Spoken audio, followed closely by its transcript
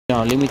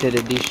No, limited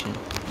edition.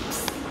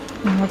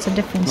 What's the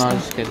difference? No,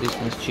 just get this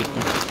one's cheaper.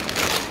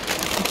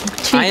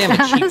 I am a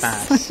cheap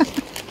ass.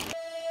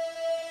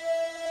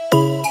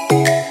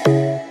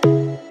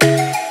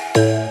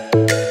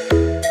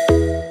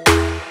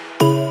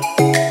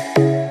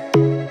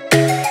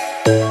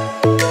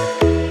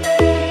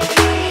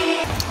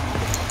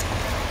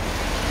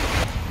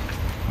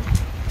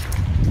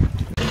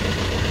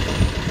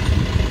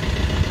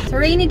 It's a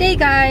rainy day,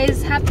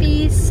 guys.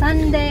 Happy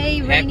Sunday.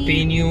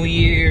 Happy New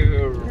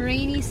Year.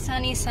 Rainy,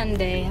 sunny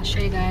Sunday. I'll show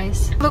you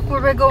guys. Look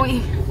where we're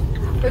going.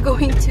 We're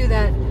going to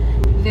that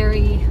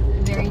very,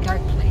 very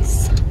dark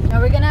place. Now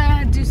we're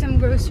gonna do some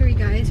grocery,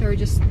 guys, or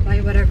just buy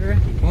whatever.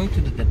 Going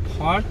to the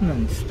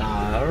department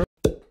store.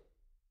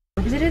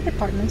 Is it a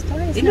department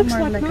store? It looks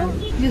like no.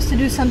 Just to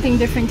do something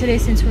different today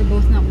since we're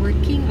both not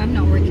working. I'm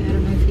not working. I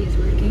don't know if he is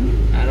working.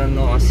 I don't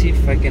know. I'll see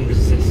if I can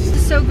resist. This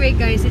is so great,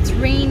 guys. It's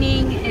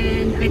raining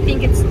and I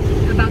think it's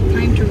about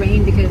time to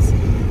rain because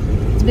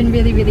it's been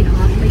really, really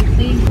hot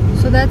lately.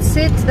 So that's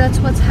it. That's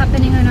what's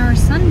happening on our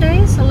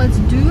Sunday. So let's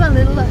do a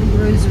little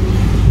grocery.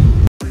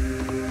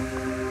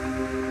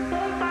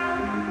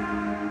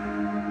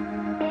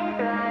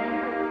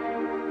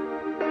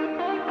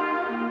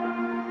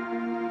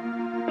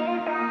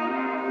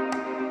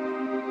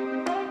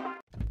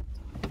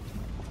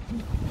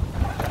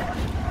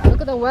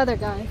 Look at the weather,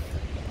 guys.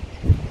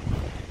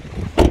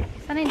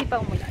 Sana hindi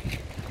pa umulan.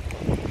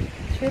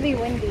 It's really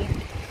windy.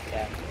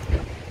 Yeah.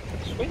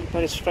 It's windy,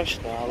 but it's fresh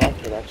though. I like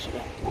it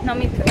actually. No,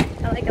 me too.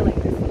 I like it like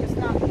this. Just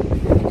not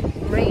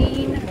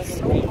rain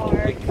so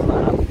hard.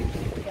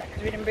 Yeah,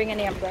 because we didn't bring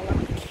any umbrella.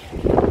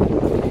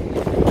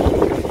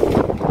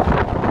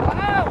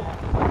 Wow!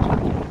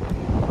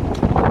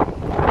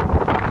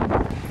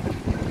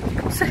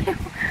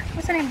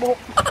 What's the name?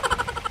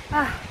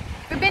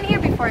 We've been here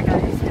before,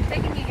 guys. I've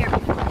taken you here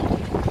before.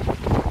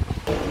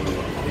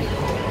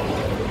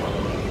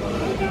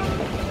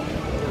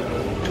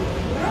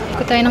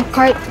 Ito tayo ng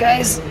cart,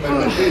 guys.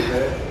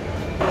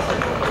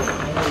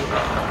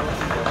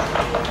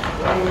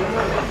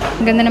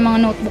 Ang ganda ng mga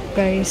notebook,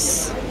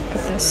 guys. Look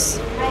at this.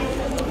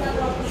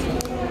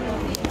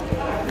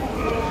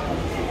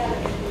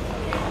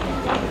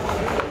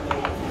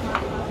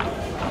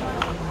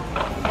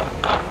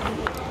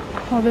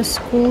 All the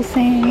school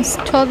things.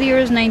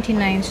 12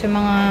 €99. So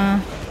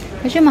mga...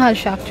 medyo mahal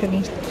siya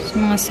actually. So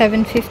mga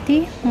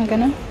 750. Mga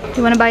ganun.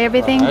 You wanna buy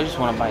everything? I just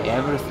wanna buy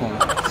everything.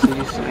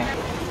 Seriously.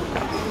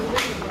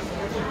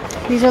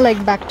 These are like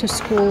back to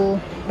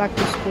school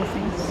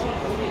things.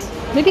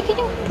 Maybe can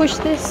you push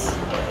this?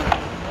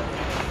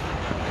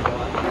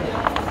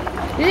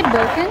 Is it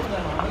broken?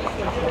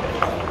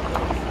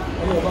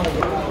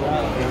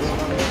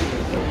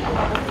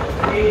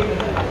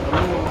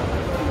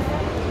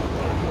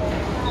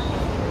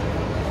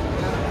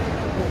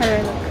 How do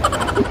I look?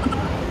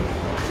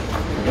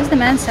 This is the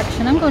men's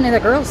section. I'm going to the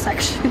girls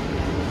section.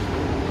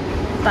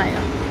 Tayo.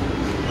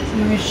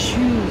 Some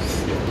shoes.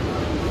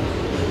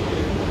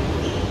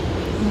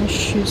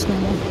 Shoes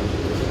naman.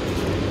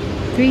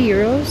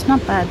 €3?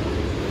 Not bad.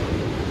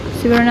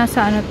 Siguro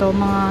nasa ano to,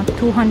 mga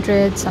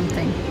 200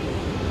 something.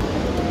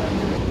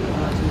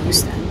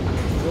 What's that?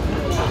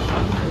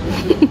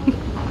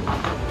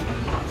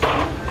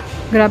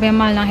 Grabe ang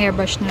mahal ng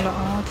hairbrush nila.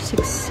 Oh,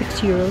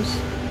 €6.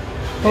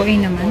 OA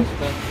naman.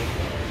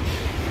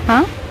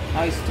 Huh?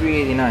 Now it's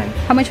 $3.89.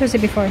 How much was it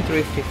before?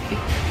 $3.50.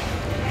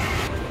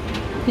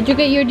 Did you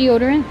get your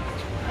deodorant?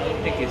 I don't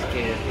think it's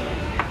good.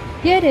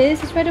 Yeah, it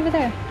is. It's right over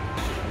there.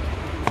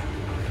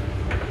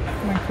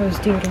 Marco's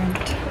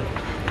deodorant.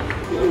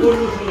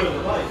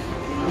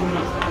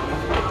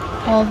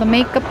 All the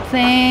makeup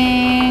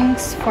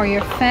things for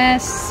your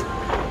face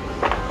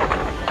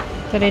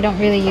that I don't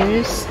really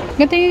use.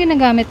 Ganito yung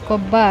ginagamit ko,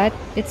 but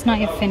it's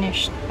not yet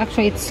finished.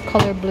 Actually, it's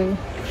color blue.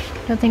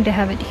 I don't think they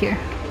have it here.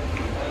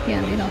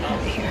 Yeah, they don't have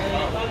it here.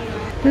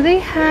 Do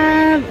they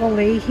have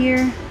Olay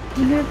here?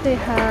 I wonder if they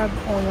have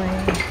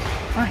Olay.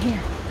 Ah, here.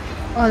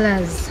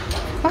 Olaz.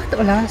 Bakit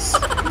Olaz?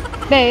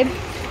 Babe,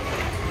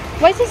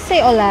 why does it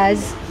say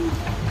Olaz?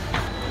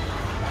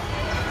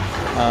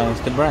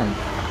 It's the brand.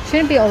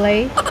 Shouldn't it be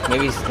Olay?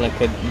 Maybe it's like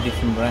a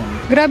different brand.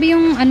 Grabe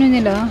yung ano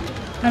nila.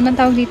 Ano man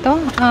tawag dito?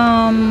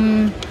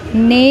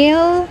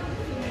 Nail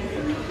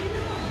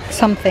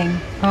something.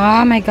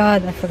 Oh my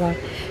god, I forgot.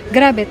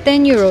 Grabe,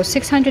 €10.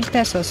 600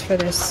 pesos for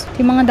this.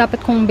 Yung mga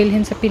dapat kong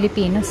bilhin sa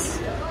Pilipinas.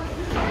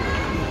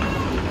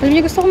 Alam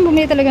niyo, gusto kong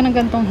bumili talaga ng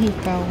gantong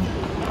hikaw.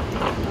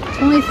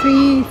 It's only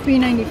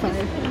 $3.95.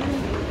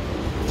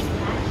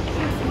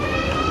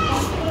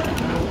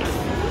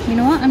 You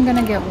know what? I'm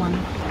gonna get one.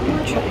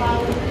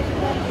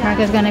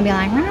 Marco's gonna be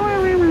like,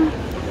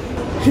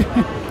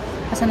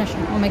 asan na siya?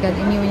 Oh my god,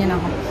 iniwan niya na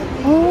ako.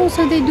 Oh,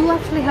 so they do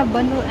actually have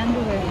bundle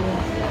underwear here.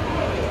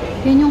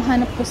 Yun yung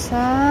hanap ko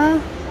sa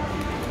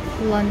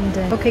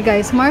London. Okay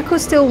guys, Marco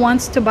still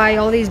wants to buy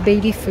all these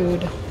baby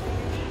food.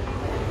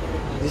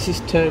 This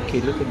is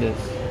turkey. Look at this.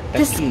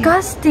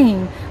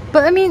 Disgusting.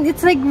 But I mean,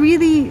 it's like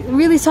really,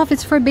 really soft.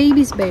 It's for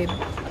babies, babe.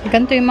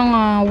 Ganito yung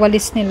mga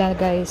walis nila,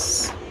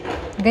 guys.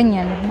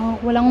 Ganyan.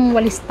 Walang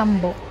walis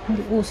tambo.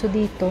 Hindi uso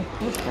dito.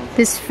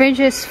 This fridge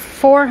is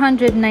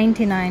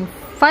 499.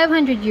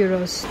 500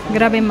 euros.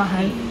 Grabe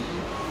mahal.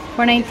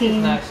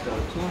 419. Nice though.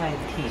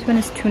 219. This one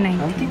is 290.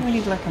 I don't think we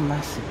need like a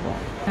massive one.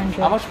 100.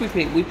 How much we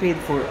paid? We paid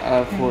for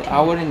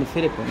our in the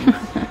Philippines.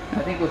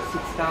 I think it was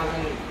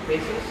 6,000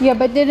 pesos. Yeah,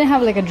 but they didn't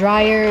have like a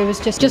dryer. It was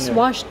just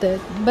washed it.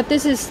 But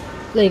this is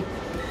like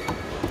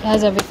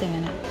has everything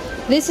in it.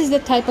 This is the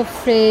type of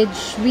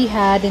fridge we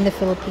had in the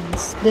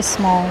Philippines. This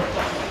small.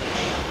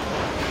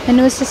 And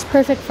it was just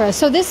perfect for us.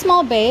 So this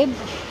small babe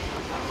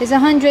is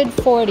 140,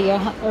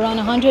 around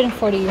 140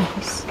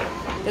 euros.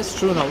 That's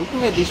true now. We can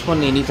get this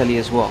one in Italy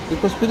as well.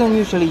 Because we don't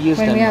usually use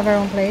them. When we have our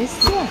own place?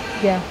 Yeah.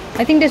 Yeah.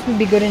 I think this would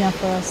be good enough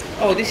for us.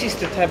 Oh, this is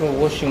the type of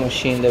washing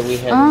machine that we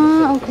have.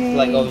 Ah, okay.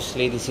 Like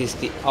obviously this is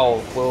the... Oh,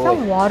 Is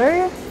that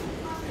water?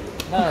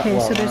 Okay,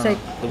 so there's like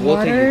the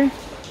water.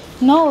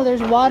 No,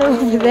 there's water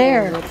over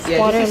there. Yeah,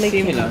 Water this is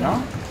leaking. similar,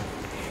 no?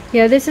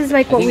 Yeah, this is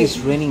like I what think we... it's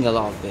raining a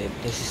lot, babe.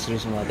 This is the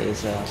reason why there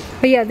is a...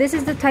 But yeah, this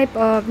is the type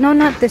of... No,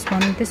 not this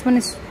one. This one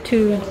is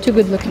too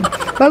good looking.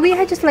 But we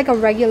had just like a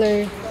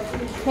regular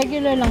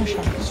lang siya.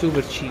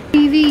 Super cheap.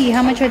 TV.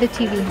 How much are the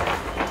TV?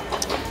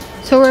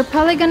 So we're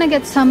probably gonna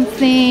get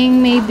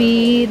something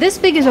maybe... This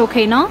big is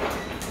okay, no?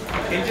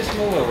 Can you just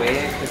move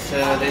away? Because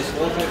there's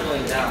water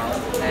going down.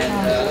 And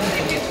I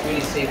think it's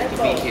really safe to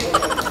be here.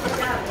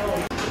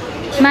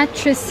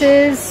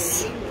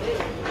 Mattresses.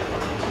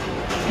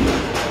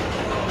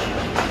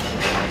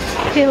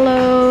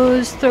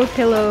 Pillows. Throw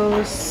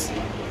pillows.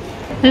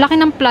 Laki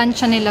ng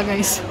plancha nila,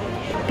 guys.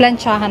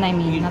 Planchahan, I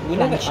mean. Not We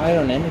never plancha.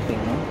 iron anything,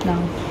 no? No.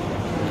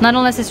 Not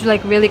unless it's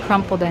like really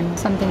crumpled and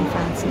something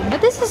fancy.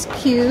 But this is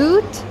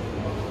cute.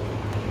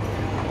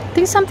 I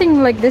think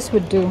something like this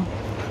would do.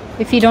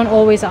 If you don't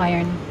always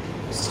iron.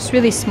 It's just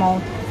really small.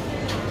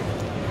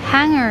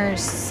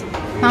 Hangers.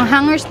 Ang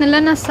hangers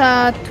nila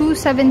nasa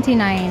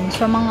 279.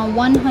 So mga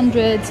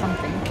 100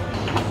 something.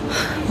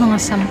 Mga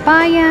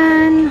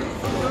sampayan.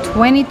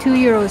 22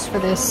 euros for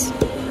this.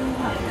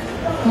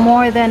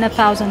 More than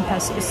 1,000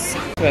 pesos.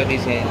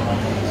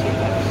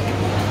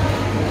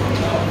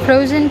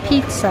 Frozen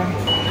pizza.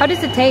 How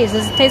does it taste?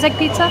 Does it taste like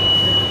pizza?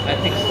 I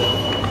think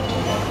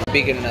so.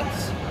 Bigger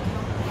nuts.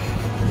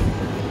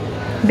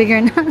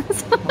 Bigger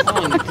nuts.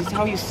 Oh, this is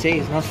how you say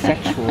it's not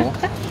sexual.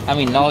 I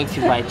mean, now if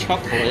you buy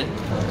chocolate,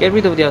 get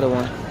rid of the other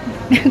one.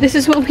 This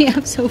is what we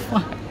have so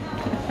far.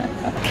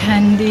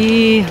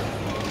 Candy.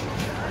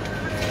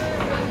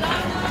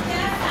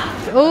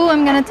 Oh,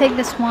 I'm gonna take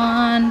this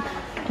one.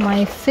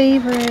 My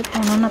favorite.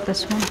 Oh no, not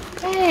this one.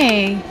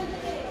 Hey,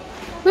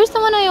 where's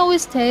the one I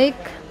always take?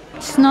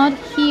 It's not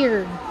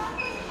here.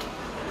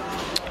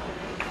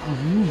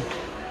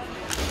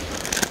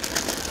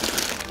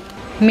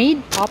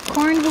 Made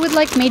popcorn? Who would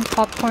like made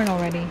popcorn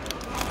already?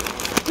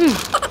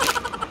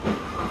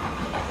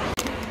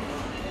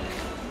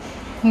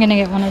 I'm gonna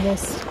get one of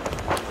this.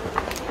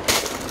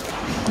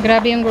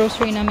 Grabe yung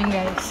grocery namin,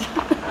 guys.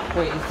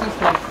 Wait, is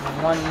this like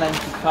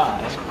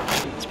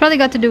 195? It's probably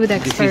got to do with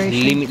This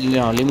expiration. is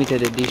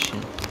limited edition.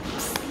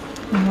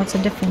 What's the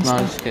difference? No,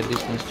 though? just get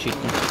this one's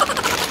cheaper.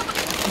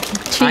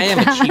 Cheap I am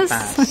a cheap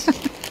ass.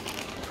 ass.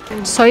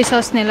 Soy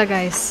sauce nila,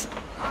 guys.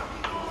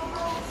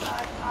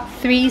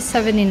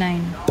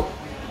 $3.79.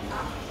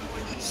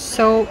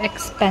 So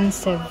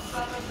expensive.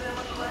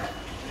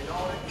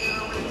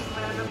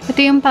 Ito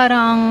yung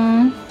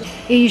parang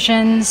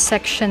Asian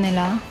section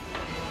nila.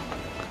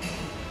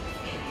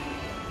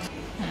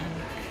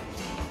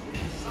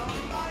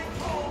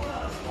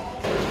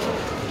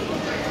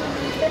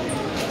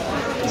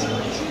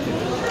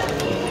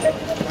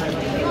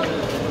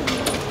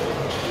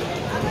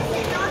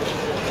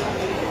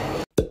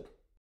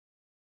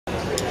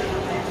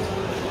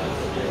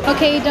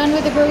 Okay, done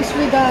with the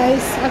grocery,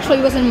 guys. Actually,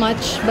 it wasn't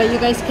much, but you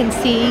guys can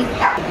see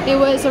it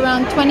was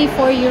around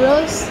 24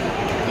 euros.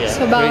 Yeah,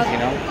 So about crazy,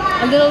 no?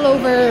 a little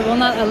over, well,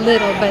 not a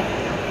little, but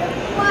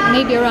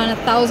maybe around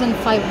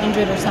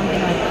 1,500 or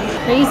something like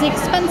that. Crazy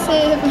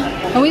expensive.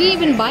 And we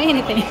didn't even buy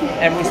anything.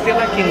 And we're still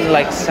like in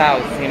like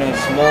south,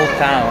 small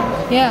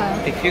town. Yeah.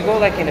 If you go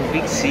like in a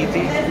big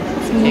city,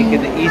 it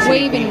could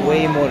easily be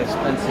way more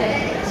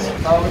expensive.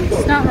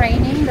 It's not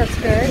raining, that's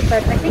good,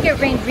 but I think it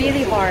rained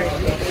really hard.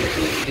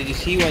 Did you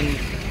see when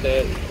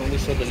we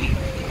saw the leak?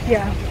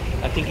 Yeah.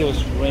 I think it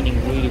was raining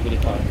really, really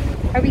hard.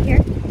 Are we here?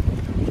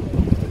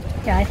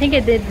 Yeah, I think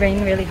it did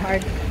rain really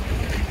hard.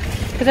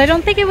 Because I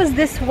don't think it was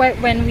this wet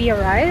when we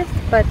arrived,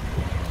 but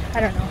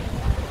I don't know.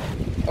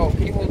 Oh,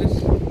 can you hold this?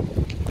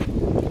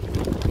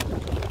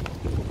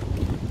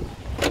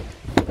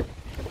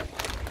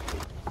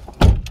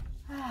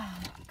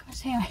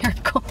 Kasi yung hair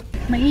ko.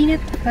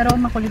 Mainit, pero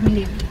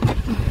makulimlim.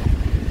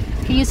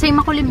 Can you say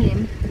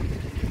makulimlim?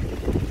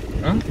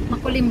 Huh?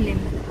 Makulimlim.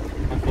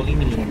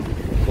 Makulimlim.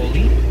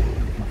 Koli?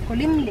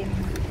 Makulimlim.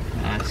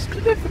 It's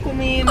too difficult,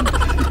 man.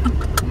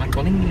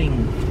 Makulimlim.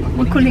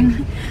 Makulim.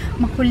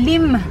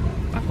 Makulim.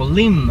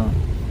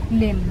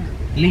 Lim.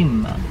 Lim.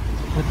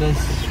 What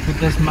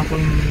does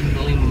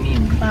makulimlim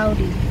mean?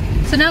 Cloudy.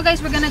 So now,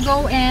 guys, we're gonna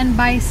go and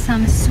buy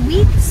some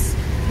sweets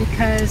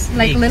because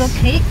like little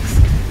cakes,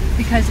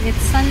 because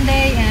it's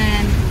Sunday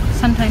and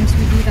sometimes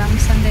we do that on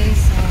Sundays.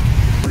 So.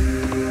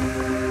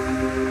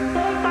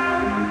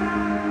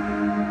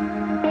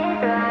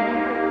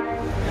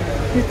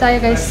 Dito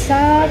tayo guys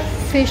sa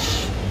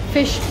fish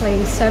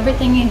place. So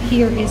everything in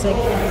here is like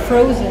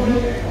frozen.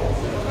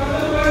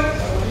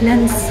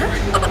 Lansa.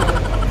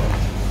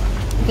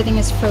 Everything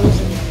is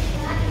frozen.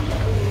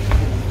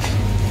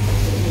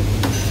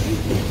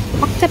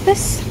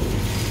 Octopus.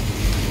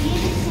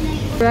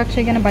 We're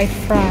actually gonna buy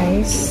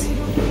fries.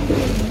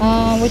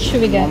 What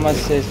should we get? Mama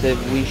says that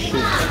we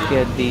should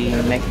get the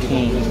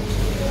McCain.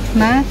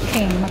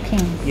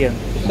 McCain. Yeah.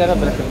 Is that a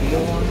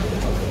real one?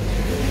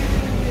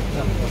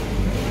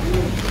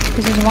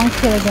 This is 1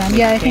 kilogram.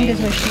 Yeah, I think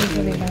this is what she's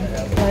really like.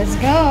 Let's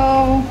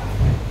go.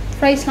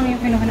 Fries lang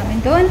yung kinuha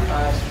namin doon.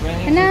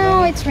 And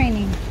now it's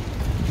raining.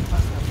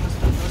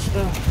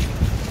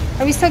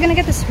 Are we still gonna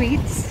get the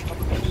sweets?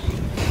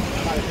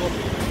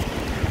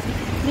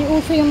 Di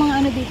uso yung mga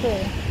ano dito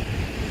eh.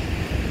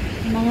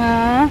 Mga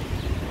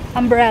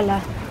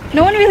umbrella.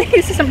 No one really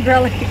uses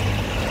umbrella here.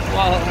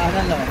 Well, I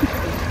don't know.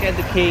 Let's get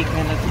the cake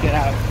and let's get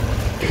out.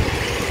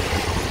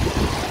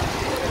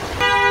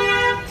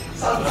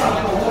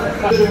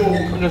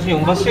 Così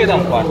un vassoio da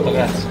un quarto,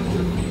 grazie.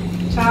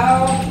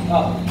 Ciao!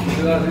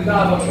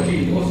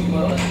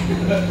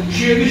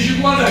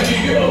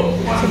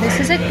 So this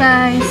is it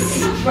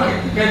guys.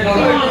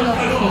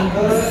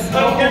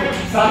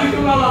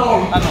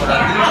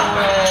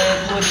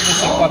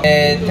 Allora,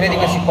 tre di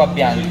questi qua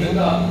bianchi.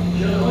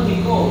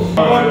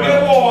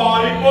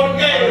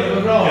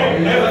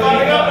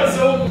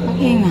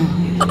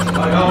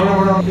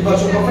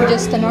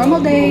 Just a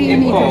normal day, you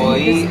need to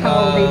this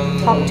how they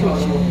talk to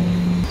each other.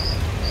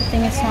 I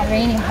think it's not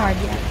raining hard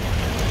yet.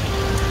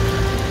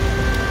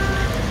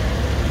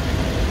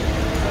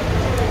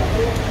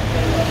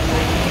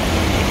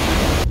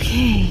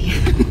 Okay.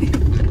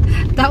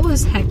 That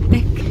was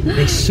hectic.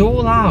 They're so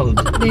loud.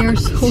 They are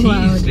so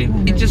Seriously.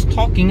 loud. It's just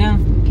talking, huh?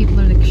 People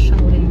are like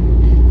shouting.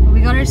 But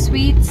we got our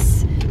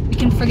sweets. We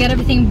can forget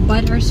everything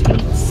but our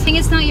sweets. I think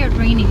it's not yet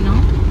raining,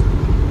 no?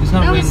 It's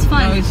not That was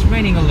fun. No, it's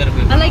raining a little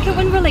bit. I like it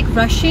when we're like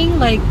rushing,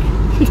 like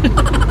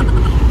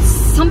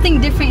something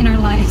different in our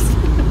lives.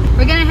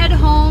 We're gonna head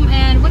home,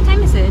 and what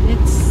time is it?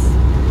 It's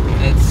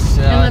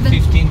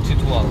 15 to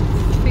 12.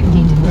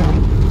 15 to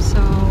 12. So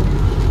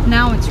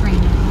now it's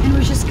raining, and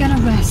we're just gonna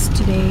rest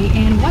today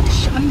and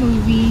watch a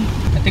movie.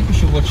 I think we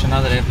should watch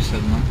another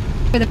episode, no?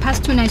 For the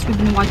past 2 nights, we've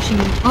been watching.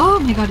 Oh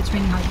my God, it's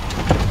raining hard.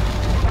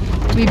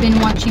 We've been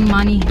watching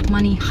Money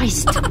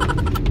Heist.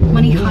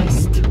 Money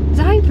Heist. Is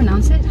that how you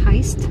pronounce it?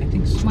 Heist? I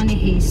think so. Money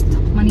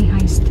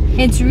Heist.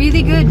 It's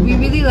really good. We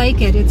really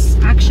like it. It's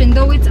action,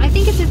 though. I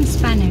think it's in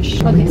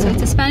Spanish. Okay, so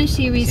it's a Spanish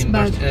series,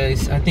 but I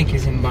think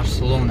it's in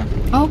Barcelona.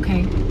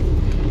 okay,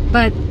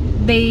 but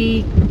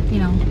they,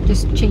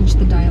 just changed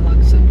the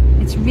dialogue. So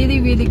it's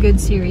really good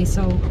series.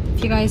 So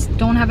if you guys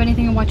don't have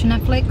anything to watch on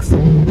Netflix,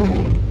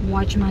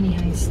 watch Money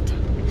Heist.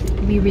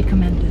 We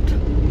recommend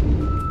it.